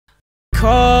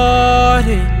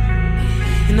recorded,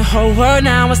 and the whole world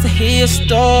now wants to hear your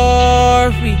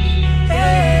story.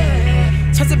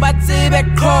 Touch it by the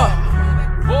back car.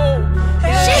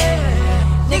 Shit,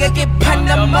 nigga get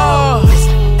Panama.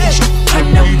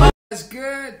 That's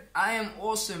good. I am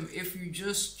awesome. If you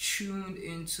just tuned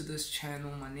into this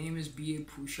channel, my name is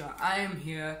Pusha. I am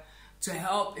here to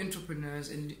help entrepreneurs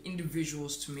and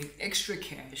individuals to make extra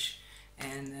cash,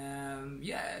 and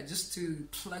yeah, just to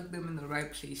plug them in the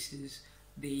right places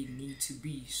they need to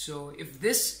be. So if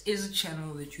this is a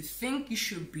channel that you think you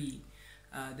should be,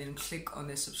 then click on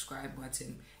the subscribe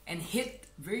button and hit,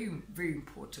 very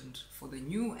important for the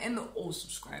new and the old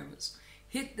subscribers,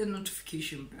 hit the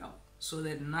notification bell so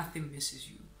that nothing misses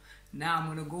you. Now I'm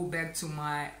gonna go back to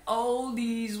my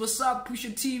oldies. What's up,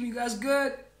 Pusha team? You guys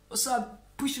good? What's up,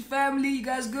 Pusha family? You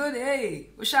guys good?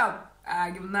 Hey, what's up?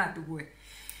 I give them that the way.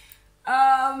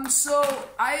 So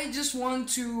I just want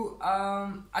to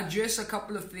address a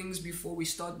couple of things before we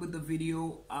start with the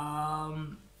video.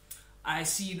 I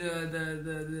see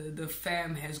the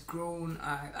fam has grown.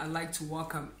 I like to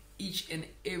welcome each and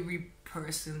every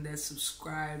person that's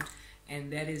subscribed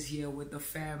and that is here with the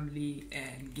family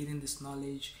and getting this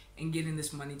knowledge and getting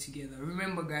this money together.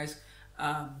 Remember, guys,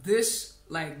 this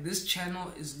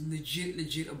channel is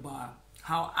legit about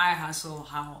how I hustle,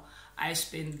 how I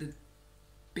spend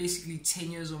basically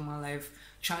 10 years of my life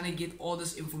trying to get all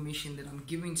this information that I'm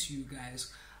giving to you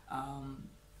guys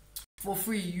for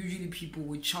free. Usually people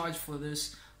would charge for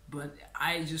this, but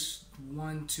I just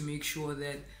want to make sure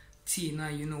that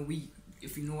Tina, you know,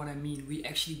 if you know what I mean, we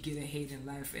actually get ahead in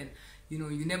life. And you know,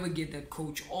 you never get that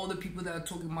coach. All the people that are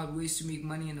talking about ways to make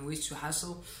money and ways to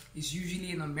hustle is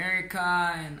usually in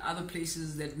America and other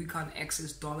places that we can't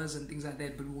access dollars and things like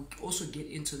that, but we'll also get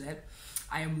into that.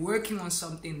 I am working on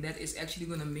something that is actually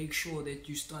going to make sure that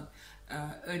you start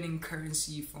earning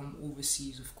currency from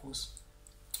overseas, of course,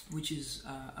 which is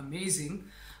amazing.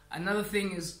 Another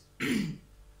thing is,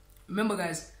 remember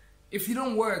guys, if you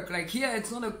don't work, like here,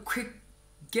 it's not a quick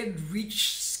get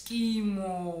rich scheme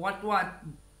or what,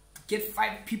 get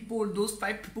 5 people, those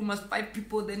 5 people must 5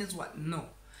 people, then it's what? No.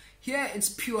 Here, it's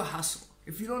pure hustle.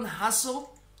 If you don't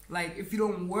hustle, like if you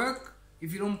don't work,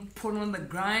 if you don't put on the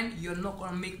grind, you're not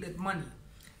going to make that money.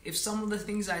 If some of the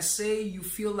things I say, you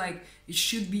feel like it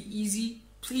should be easy,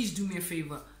 please do me a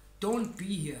favor. Don't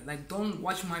be here. Like, don't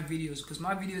watch my videos, because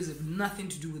my videos have nothing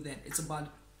to do with that. It's about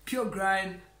pure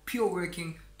grind, pure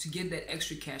working to get that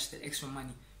extra cash, that extra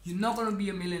money. You're not going to be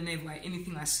a millionaire by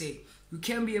anything I say. You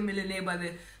can be a millionaire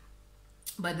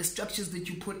by the structures that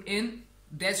you put in.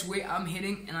 That's where I'm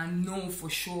heading, and I know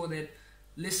for sure that,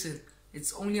 listen,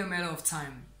 it's only a matter of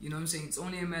time. You know what I'm saying? It's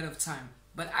only a matter of time.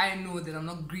 But I know that I'm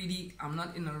not greedy. I'm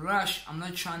not in a rush. I'm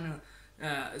not trying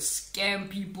to scam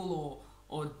people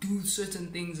or do certain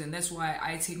things, and that's why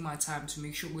I take my time to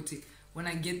make sure when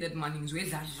I get that money,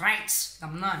 that's right.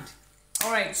 I'm not.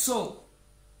 All right, so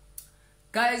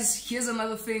guys, here's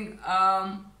another thing.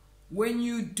 When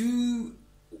you do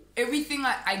everything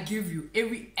I give you,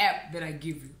 every app that I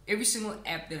give you, every single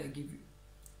app that I give you,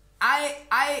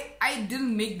 I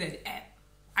didn't make that app.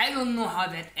 I don't know how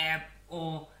that app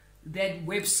or that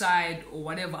website or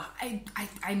whatever,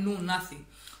 I know nothing.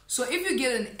 So if you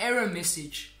get an error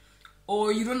message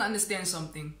or you don't understand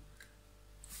something,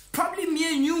 probably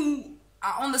me and you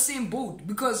are on the same boat,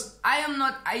 because I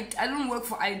don't work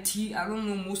for IT. I don't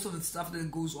know most of the stuff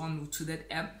that goes on to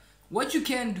that app. What you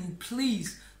can do,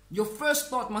 please, your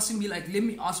first thought mustn't be like, let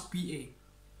me ask BA.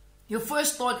 Your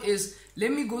first thought is,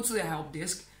 let me go to the help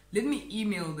desk, let me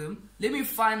email them, let me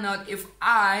find out if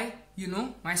I, you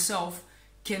know, myself,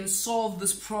 can solve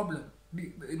this problem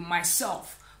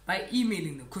myself by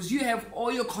emailing them, because you have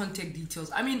all your contact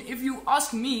details. I mean, if you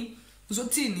ask me,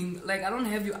 like, I don't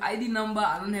have your ID number,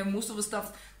 I don't have most of the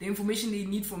stuff, the information they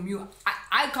need from you.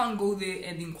 I can't go there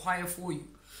and inquire for you.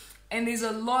 And there's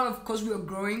a lot of, because we are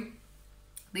growing,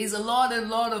 there's a lot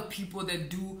of people that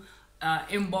do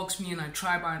inbox me, and I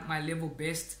try my level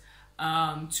best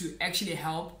to actually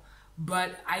help.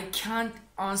 But I can't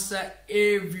answer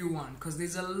everyone, because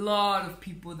there's a lot of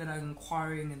people that are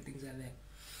inquiring and things like that.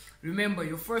 Remember,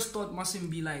 your first thought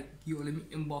mustn't be like, yo, let me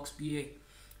inbox BA,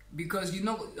 because you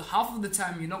know, half of the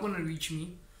time you're not gonna reach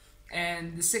me.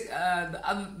 And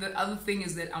the other thing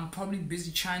is that I'm probably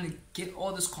busy trying to get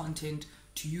all this content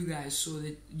to you guys, so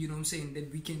that, you know what I'm saying,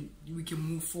 that we can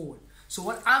move forward. So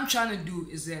what I'm trying to do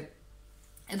is that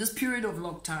in this period of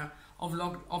lockdown,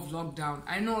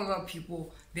 I know a lot of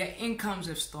people, their incomes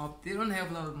have stopped. They don't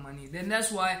have a lot of money. Then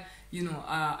that's why, you know,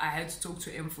 I had to talk to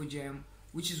M4Jam,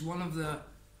 which is one of the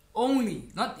only,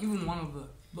 not even one of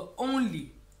the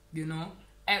only, you know,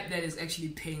 app that is actually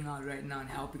paying out right now and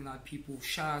helping out people.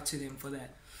 Shout out to them for that.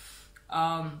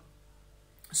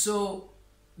 So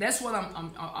that's what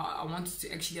I wanted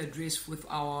to actually address with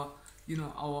our, you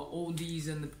know, our oldies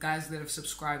and the guys that have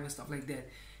subscribed and stuff like that.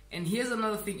 And here's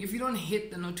another thing: if you don't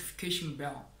hit the notification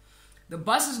bell, the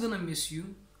bus is gonna miss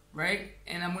you, right?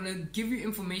 And I'm gonna give you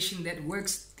information that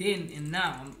works then and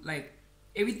now. Like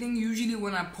everything usually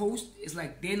when I post is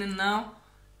like then and now.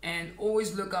 And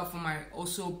always look out for my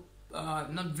also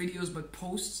not videos but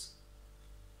posts,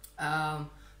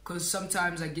 because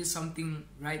sometimes I get something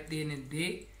right then and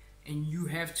there, and you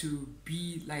have to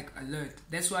be like alert.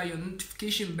 That's why your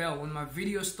notification bell, when my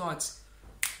video starts,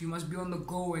 you must be on the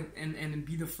go and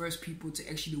be the first people to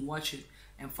actually watch it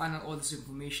and find out all this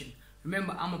information.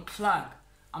 Remember, I'm a plug.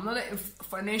 I'm not a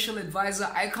financial advisor.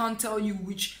 I can't tell you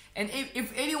which, and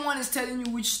if anyone is telling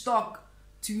you which stock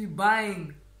to be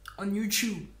buying on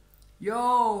YouTube,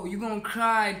 yo, you're gonna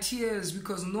cry tears,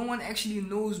 because no one actually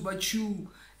knows but you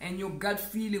and your gut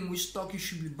feeling which stock you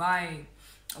should be buying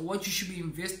or what you should be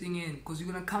investing in, because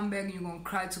you're gonna come back and you're gonna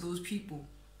cry to those people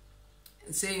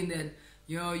and saying that,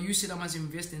 yo, you said I must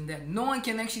invest in that. No one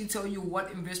can actually tell you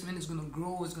what investment is gonna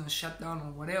grow, is gonna shut down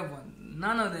or whatever.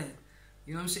 None of that.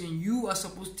 You know what I'm saying? You are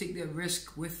supposed to take that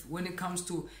risk with when it comes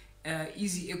to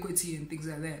easy equity and things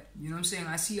like that. You know what I'm saying?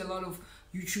 I see a lot of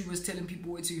YouTubers telling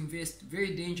people where to invest.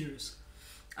 Very dangerous.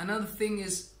 Another thing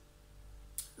is,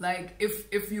 like,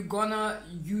 if you're gonna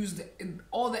use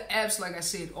all the apps, like I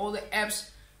said, all the apps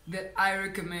that I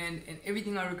recommend and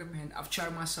everything I recommend, I've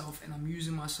tried myself and I'm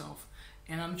using myself,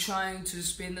 and I'm trying to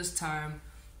spend this time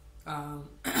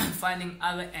finding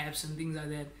other apps and things like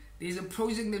that. There's a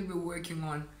project that we're working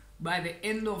on. By the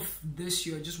end of this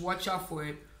year, just watch out for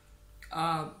it.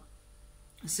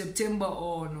 September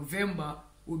or November,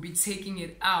 we'll be taking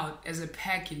it out as a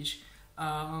package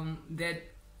that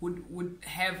would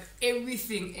have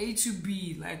everything A to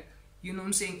B, like, you know what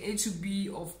I'm saying, A to B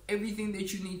of everything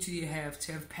that you need to have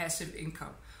passive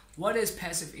income. What is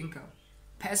passive income?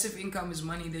 Passive income is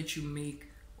money that you make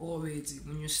already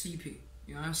when you're sleeping.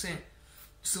 You know what I'm saying?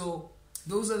 So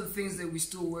those are the things that we're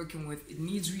still working with. It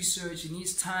needs research, it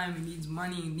needs time, it needs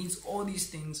money, it needs all these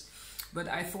things. But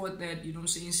I thought that, you know what I'm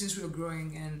saying, since we're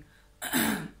growing and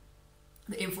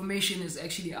the information is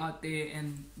actually out there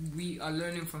and we are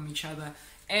learning from each other.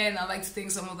 And I like to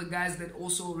thank some of the guys that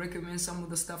also recommend some of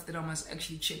the stuff that I must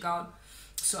actually check out,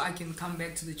 so I can come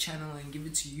back to the channel and give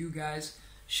it to you guys.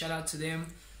 Shout out to them.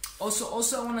 Also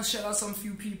I want to shout out some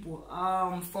few people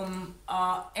and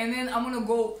then I'm gonna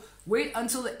go wait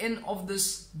until the end of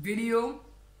this video.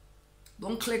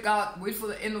 Don't click out, wait for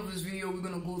the end of this video. We're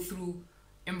gonna go through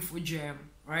M4Jam,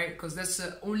 right? Because that's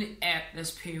the only app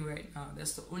that's paying right now.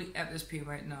 That's the only app that's paying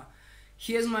right now.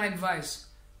 Here's my advice.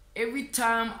 Every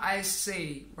time I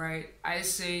say, right, I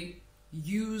say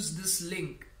use this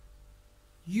link.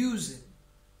 Use it,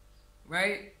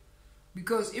 right?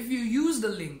 Because if you use the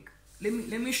link,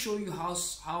 let me show you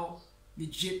how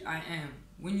legit I am.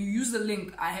 When you use the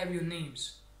link, I have your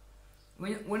names.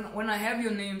 When I have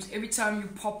your names, every time you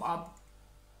pop up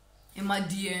in my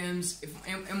DMs,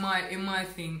 in my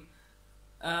thing,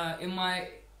 in my,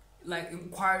 like,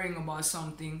 inquiring about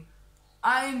something,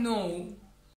 I know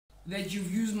that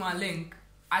you've used my link.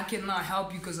 I cannot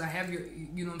help you because I have your,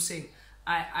 you know what I'm saying,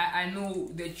 I know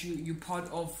that you're part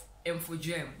of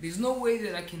M4Jam. There's no way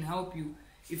that I can help you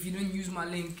if you don't use my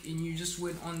link and you just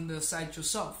went on the site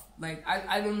yourself. Like,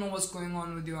 I don't know what's going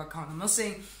on with your account. I'm not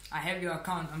saying I have your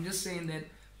account. I'm just saying that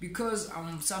because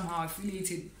I'm somehow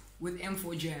affiliated with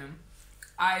M4Jam,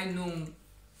 I know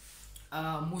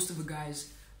most of the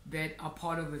guys that are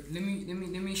part of it. Let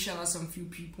me shout out some few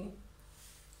people.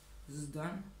 This is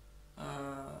done.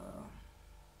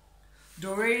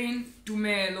 Doreen,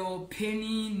 Tumelo,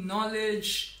 Penny,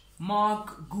 Knowledge,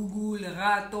 Mark, Google,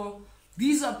 Rato.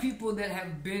 These are people that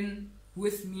have been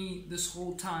with me this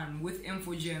whole time with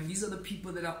M4Jam. These are the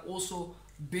people that are also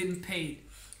been paid.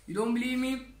 You don't believe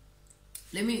me?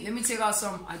 Let me take out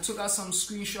some. I took out some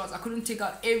screenshots. I couldn't take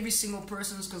out every single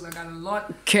person's because I got a lot.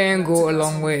 Can go a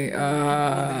long way.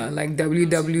 Like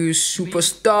WW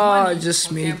Superstar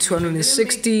just made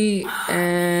 260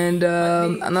 and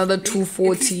another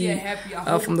 240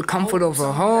 from the comfort of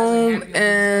her home,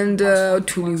 and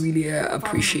truly really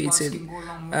appreciates it. You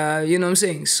know what I'm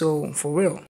saying? So for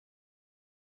real.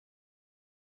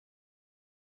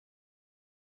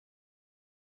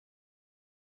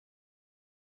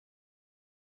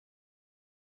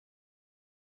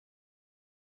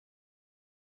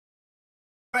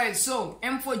 Right, so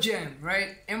M4Jam,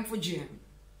 right? M4Jam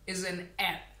is an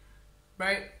app,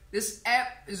 right? This app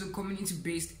is a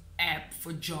community-based app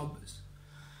for jobbers.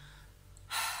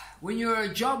 When you're a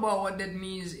jobber, what that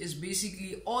means is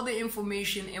basically all the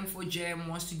information InfoJam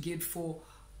wants to get for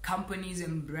companies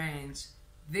and brands.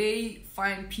 They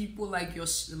find people like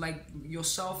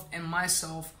yourself and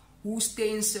myself who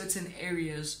stay in certain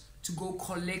areas to go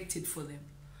collect it for them.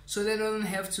 So they don't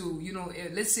have to, you know,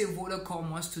 let's say Vodacom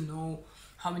wants to know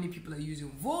how many people are using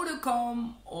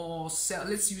Vodacom, or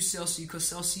let's use Celsi, because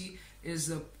Celsi is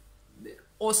the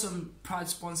awesome proud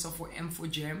sponsor for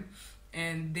M4Jam,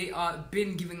 and they are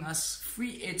been giving us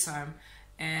free airtime.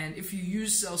 And if you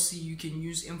use Celsi, you can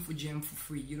use M4Jam for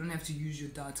free. You don't have to use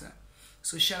your data.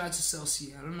 So shout out to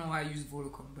Celsi. I don't know why I use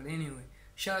Vodacom, but anyway,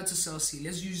 shout out to Celsi.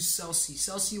 Let's use Celsi.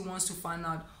 Celsi wants to find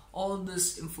out all of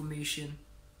this information.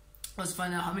 Let's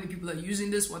find out how many people are using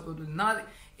this, what would not.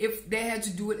 If they had to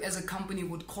do it as a company, it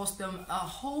would cost them a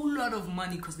whole lot of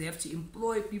money, because they have to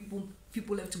employ people.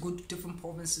 People have to go to different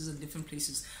provinces and different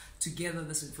places to gather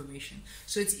this information.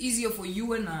 So it's easier for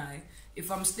you and I,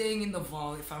 if I'm staying in the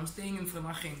Val, if I'm staying in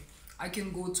Fremaching, I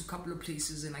can go to a couple of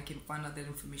places and I can find out that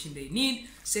information they need,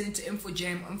 send it to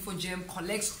InfoJam. InfoJam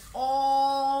collects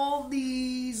all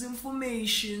these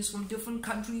informations from different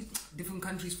countries,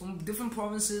 from different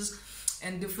provinces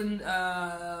and different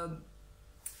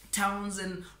towns,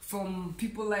 and from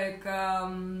people like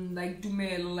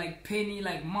Dumelo, like Penny,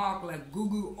 like Mark, like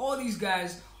Gugu, all these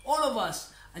guys, all of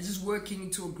us are just working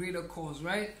into a greater cause,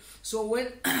 right? So when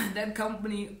that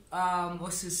company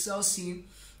was his Celsi,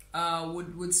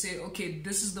 would say, okay,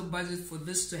 this is the budget for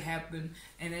this to happen,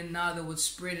 and then now they would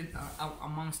spread it out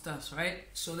amongst us, right?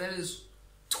 So that is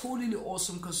totally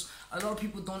awesome, because a lot of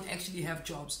people don't actually have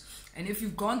jobs. And if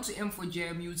you've gone to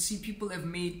M4Jam, you would see people have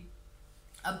made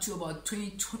up to about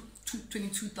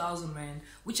 22,000 rand,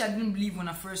 which I didn't believe when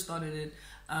I first started it,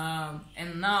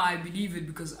 and now I believe it,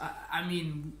 because I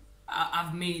mean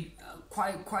I've made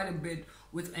quite a bit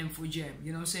with M4Jam,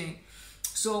 you know what I'm saying?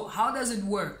 So how does it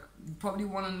work? You probably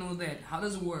want to know that. How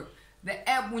does it work? The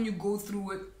app, when you go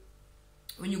through it,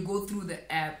 when you go through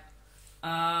the app,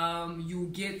 you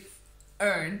get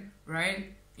earn,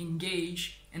 right,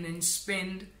 engage, and then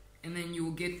spend, and then you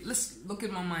will get, let's look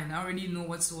at my mind, I already know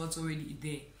what's already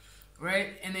there,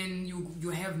 right? And then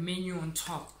you have menu on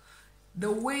top.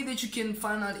 The way that you can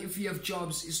find out if you have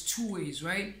jobs is two ways,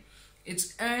 right?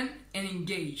 It's earn and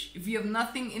engage. If you have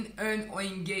nothing in earn or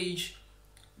engage,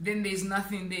 then there's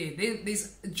nothing there.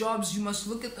 There's jobs, you must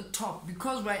look at the top,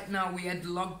 because right now we're at the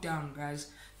lockdown,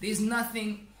 guys. There's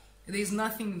nothing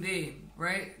there,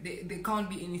 right? There can't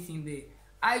be anything there.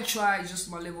 I try just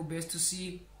my level best to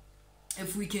see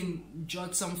if we can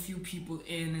jot some few people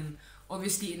in, and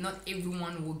obviously not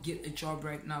everyone will get a job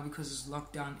right now because it's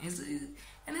lockdown.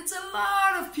 And it's a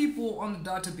lot of people on the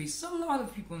database. It's a lot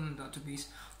of people on the database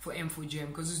for M4Jam,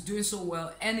 because it's doing so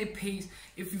well and it pays.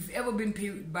 If you've ever been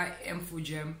paid by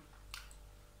M4Jam,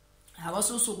 have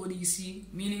also so what do you see?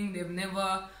 Meaning they've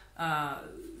never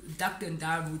ducked and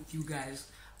dived with you guys.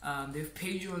 They've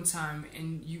paid you on time,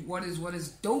 and what is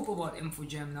dope about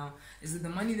M4Jam now is that the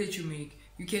money that you make,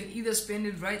 you can either spend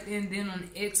it right there and then on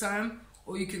airtime,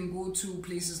 or you can go to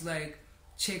places like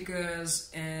Checkers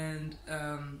and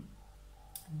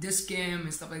Disscus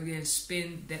and stuff like that and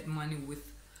spend that money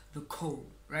with the code,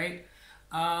 right?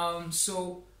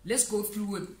 So let's go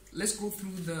through it. Let's go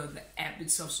through the app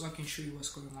itself so I can show you what's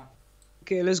going on.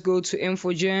 Okay, let's go to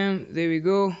M4Jam. There we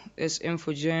go. That's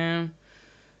M4Jam,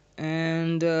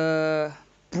 and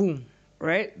boom,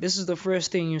 right? This is the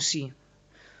first thing you see.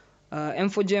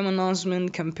 M4Jam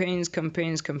announcement,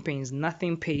 campaigns.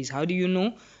 Nothing pays. How do you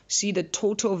know? See the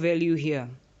total value here.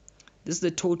 This is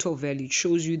the total value. It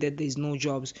shows you that there's no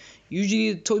jobs.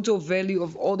 Usually the total value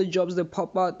of all the jobs that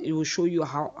pop out, it will show you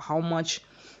how much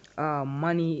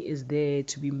money is there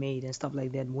to be made and stuff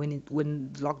like that when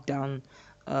lockdown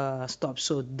stops.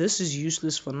 So this is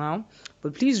useless for now,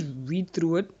 but please read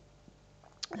through it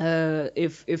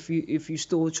if you're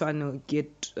still trying to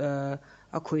get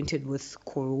acquainted with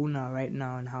Corona right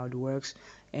now and how it works,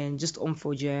 and just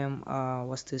M4Jam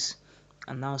what's this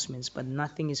announcements, but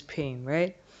nothing is paying,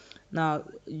 right? Now,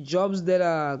 jobs that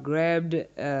are grabbed,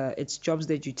 it's jobs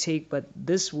that you take, but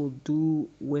this will do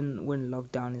when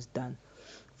lockdown is done.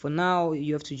 For now,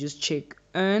 you have to just check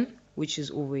earn, which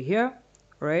is over here,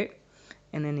 right?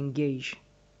 And then engage.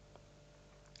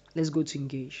 Let's go to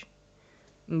engage.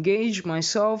 Engage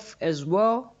myself as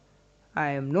well.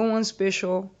 I am no one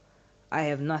special. I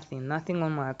have nothing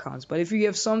on my accounts. But if you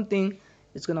have something,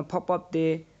 it's gonna pop up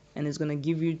there, and it's gonna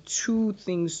give you 2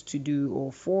 things to do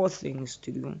or 4 things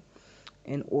to do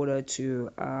in order to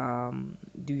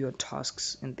do your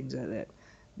tasks and things like that.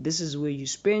 This is where you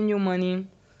spend your money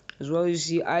as well. You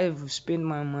see, I've spent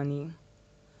my money.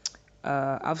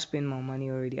 I've spent my money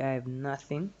already. I have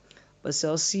nothing, But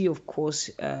cell C, of course,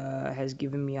 has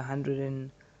given me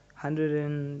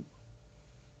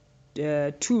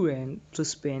 102 rand to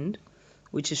spend,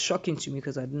 which is shocking to me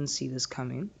because I didn't see this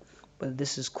coming. But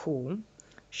this is cool.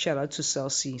 Shout out to cell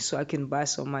C, so I can buy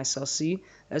some of my cell C.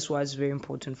 That's why it's very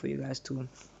important for you guys to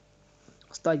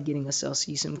start getting a cell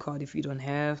C SIM card if you don't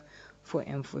have for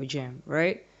M4Jam,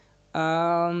 right?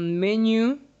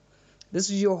 Menu. This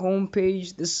is your home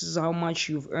page. This is how much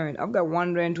you've earned. I've got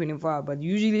 125, but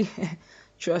usually,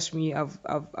 trust me,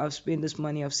 I've spent this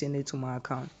money. I've sent it to my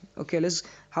account. Okay,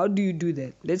 how do you do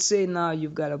that? Let's say now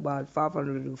you've got about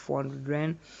 500 to 400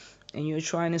 rand, and you're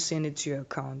trying to send it to your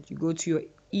account. You go to your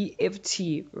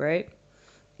EFT, right?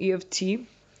 EFT.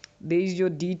 There's your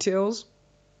details.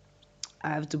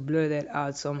 I have to blur that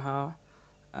out somehow,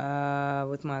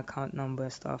 with my account number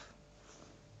and stuff.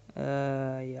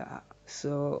 Yeah,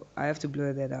 so I have to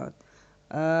blur that out.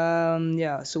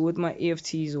 Yeah, so with my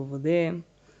EFTs over there,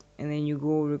 and then you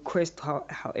go request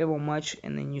however much,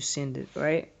 and then you send it,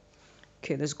 right?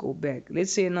 Okay, let's go back.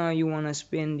 Let's say now you want to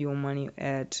spend your money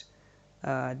at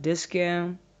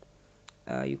disscus.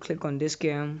 You click on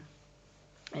disscus,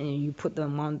 and you put the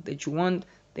amount that you want.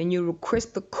 Then you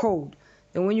request the code.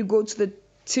 Then when you go to the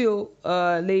till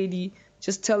lady,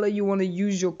 just tell her you want to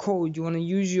use your code. You want to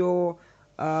use your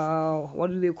what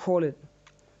do they call it?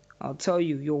 I'll tell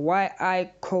you, your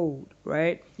YI code,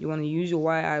 right? You want to use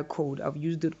your YI code. I've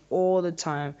used it all the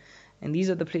time, and these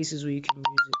are the places where you can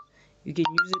use it. You can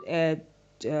use it at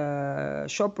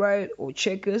ShopRite or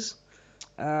Checkers,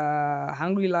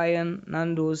 Hungry Lion,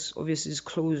 Nando's. Obviously, it's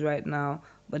closed right now,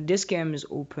 but Discam is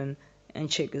open and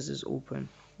Checkers is open,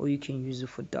 or you can use it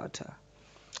for data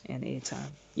and airtime.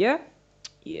 Yeah.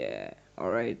 All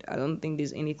right. I don't think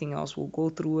there's anything else. We'll go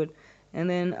through it, and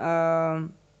then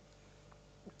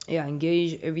yeah,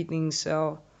 engage everything.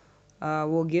 So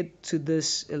we'll get to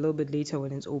this a little bit later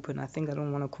when it's open. I think I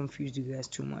don't want to confuse you guys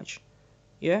too much.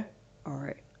 Yeah. All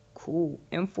right. Cool.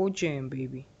 M4Jam,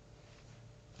 baby.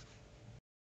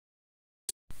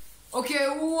 Okay,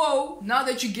 whoa! Now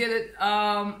that you get it,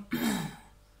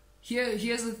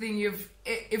 here's the thing.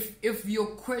 If your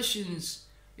questions,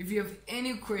 if you have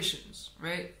any questions,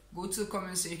 right, go to the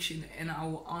comment section and I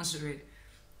will answer it.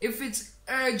 If it's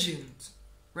urgent,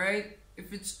 right?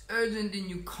 If it's urgent and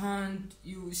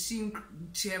you seem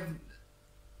to have,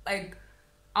 like,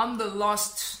 I'm the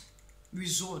last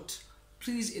resort.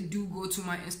 Please do go to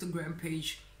my Instagram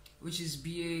page, which is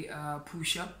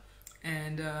Pusha,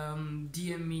 and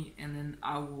DM me, and then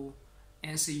I will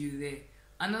answer you there.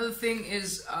 Another thing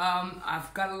is,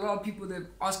 I've got a lot of people that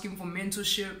are asking for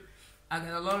mentorship. I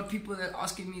got a lot of people that are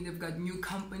asking me, they've got new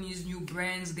companies, new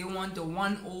brands. They want the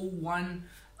 101,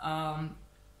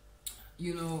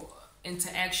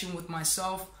 interaction with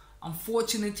myself.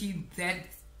 Unfortunately, that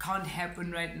can't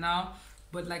happen right now.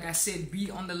 But like I said, be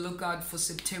on the lookout for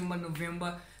September,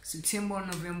 November. September and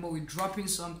November, we're dropping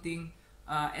something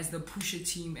as the Pusha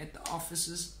team at the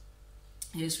offices.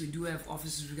 Yes, we do have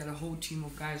offices. We got a whole team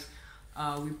of guys.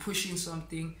 We're pushing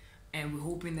something, and we're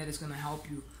hoping that it's gonna help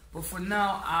you. But for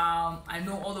now, I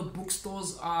know all the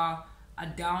bookstores are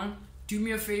down. Do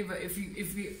me a favor, if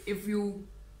you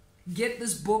get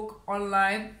this book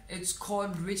online, it's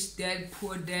called Rich Dad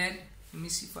Poor Dad. Let me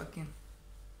see if I can.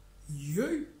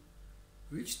 Yay!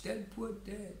 Rich Dad Poor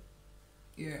Dad.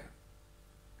 Yeah.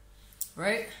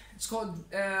 Right? It's called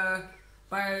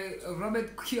by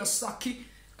Robert Kiyosaki.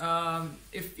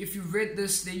 If you read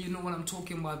this, then you know what I'm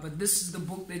talking about. But this is the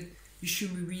book that you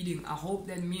should be reading. I hope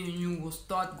that me and you will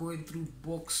start going through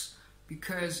books,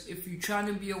 because if you're trying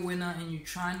to be a winner and you're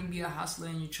trying to be a hustler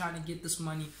and you're trying to get this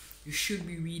money, you should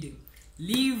be reading.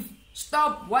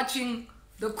 Stop watching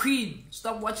the Queen.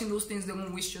 Stop watching those things that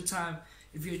won't waste your time.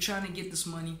 If you're trying to get this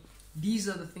money, these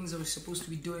are the things that we're supposed to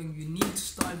be doing. You need to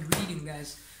start reading,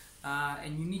 guys,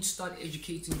 and you need to start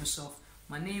educating yourself.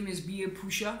 My name is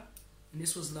Pusha, and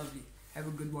this was lovely. Have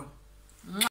a good one.